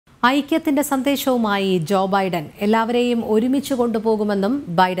ഐക്യത്തിന്റെ സന്ദേശവുമായി Joe Biden എല്ലാവരെയും ഒരുമിച്ച് കൊണ്ടുപോകുമെന്നും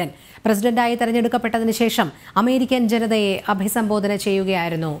ബൈഡൻ പ്രസിഡന്റായി തെരഞ്ഞെടുക്കപ്പെട്ടതിനു ശേഷം അമേരിക്കൻ ജനതയെ അഭിസംബോധന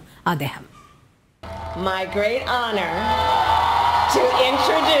ചെയ്യുകയായിരുന്നു അദ്ദേഹം. My great honor to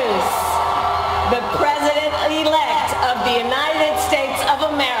introduce the president-elect of the United States of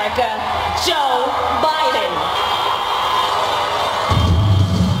America, Joe Biden.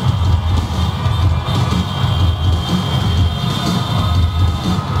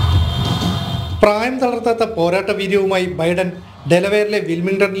 പ്രായം തളർത്താത്ത പോരാട്ട വീര്യവുമായി ബൈഡൻ ഡെലവെയറിലെ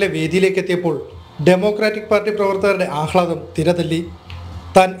വിൽമിംഗ്ടണിലെ വേദിയിലേക്ക് എത്തിയപ്പോൾ ഡെമോക്രാറ്റിക് പാർട്ടി പ്രവർത്തകരുടെ ആഹ്ലാദം തിരതല്ലി.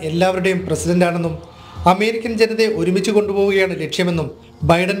 താൻ എല്ലാവരുടെയും പ്രസിഡന്റാണെന്നും അമേരിക്കൻ ജനതയെ ഒരുമിച്ച് കൊണ്ടുപോവുകയാണ് ലക്ഷ്യമെന്നും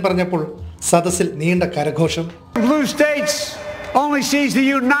ബൈഡൻ പറഞ്ഞപ്പോൾ സദസ്സിൽ നീണ്ട കരഘോഷം. Blue states only sees the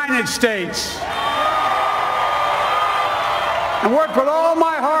United States. And work with all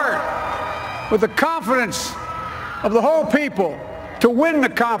my heart, with the confidence of the whole people, to win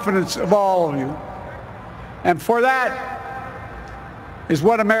the confidence of all of you. And for that is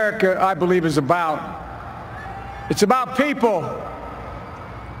what America, I believe, is about. It's about people.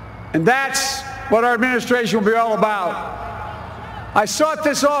 And that's what our administration will be all about. I sought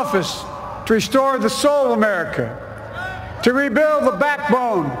this office to restore the soul of America, to rebuild the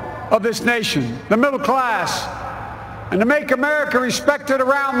backbone of this nation, the middle class, and to make America respected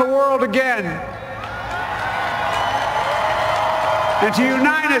around the world again. And to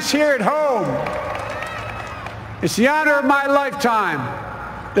unite us here at home. It's the honor of my lifetime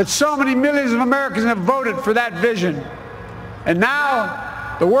that so many millions of Americans have voted for that vision. And now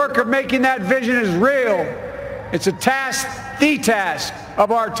the work of making that vision is real. It's a task, the task of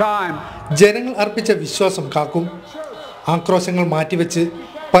our time. ജനങ്ങൾ അർപ്പിച്ച വിശ്വാസം കാക്കും. ആക്രോശങ്ങൾ മാറ്റിവെച്ച്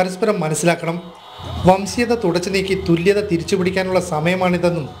പരസ്പരം മനസ്സിലാക്കണം. വംശീയത തുടച്ചു നീക്കി തുല്യത തിരിച്ചുപിടിക്കാനുള്ള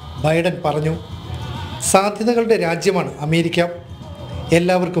സമയമാണിതെന്നും ബൈഡൻ പറഞ്ഞു. സാധ്യതകളുടെ രാജ്യമാണ് അമേരിക്ക.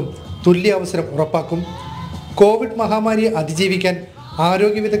 എല്ലാവർക്കും തുല്യ അവസരം ഉറപ്പാക്കും. കോവിഡ് മഹാമാരിയെ അതിജീവിക്കാൻ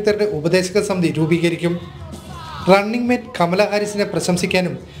ആരോഗ്യ വിദഗ്ധരുടെ ഉപദേശക സമിതി രൂപീകരിക്കും. റണ്ണിംഗ് മേറ്റ് കമല ഹാരിസിനെ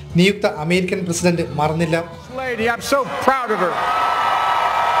പ്രശംസിക്കാനും നിയുക്ത അമേരിക്കൻ പ്രസിഡന്റ് മറന്നില്ല.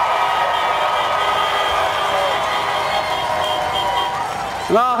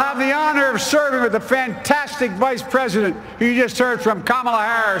 I'll have the honor of serving with the fantastic Vice President who you just heard from, Kamala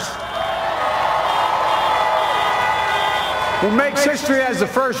Harris, who makes history as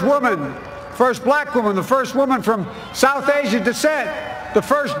the first woman, first black woman, the first woman from South Asian descent, the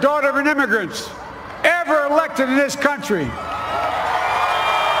first daughter of an immigrant ever elected in this country.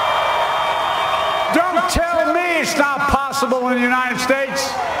 Don't tell me it's not possible in the United States.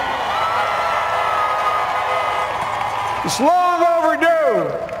 It's long overdue.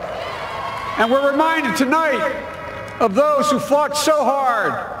 And we're reminded tonight of those who fought so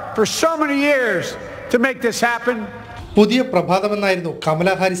hard for so many years to make this happen. പുതിയ പ്രഭാതമെന്നായിരുന്നു കമല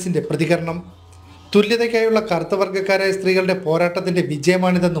ഹാരിസിന്റെ പ്രതികരണം. തുല്യതയ്ക്കായുള്ള കറുത്തവർഗക്കാരായ സ്ത്രീകളുടെ പോരാട്ടത്തിന്റെ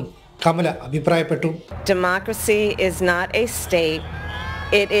വിജയമാണിതെന്നും കമല അഭിപ്രായപ്പെട്ടു. Democracy is not a state,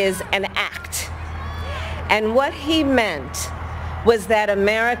 it is an act. And what he meant was that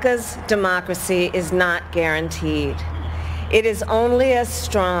America's democracy is not guaranteed. It is only as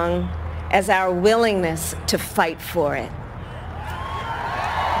strong as our willingness to fight for it.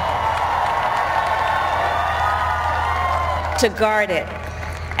 To guard it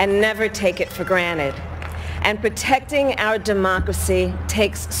and never take it for granted. And protecting our democracy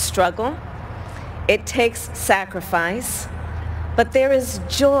takes struggle, it takes sacrifice, but there is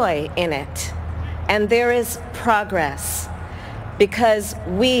joy in it, and there is progress, because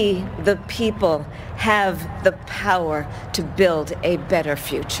we, the people, have the power to build a better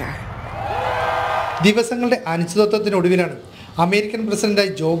future. ദിവസങ്ങളുടെ അനിശ്ചിതത്വത്തിനൊടുവിലാണ് American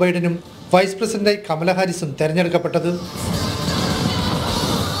പ്രസിഡന്റായി ജോ ബൈഡനും vice പ്രസിഡന്റായി കമല ഹാരിസും തെരഞ്ഞെടുക്കപ്പെട്ടത്.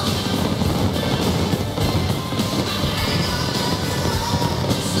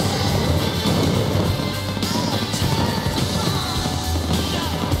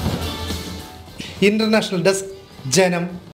 International desk, ജനം.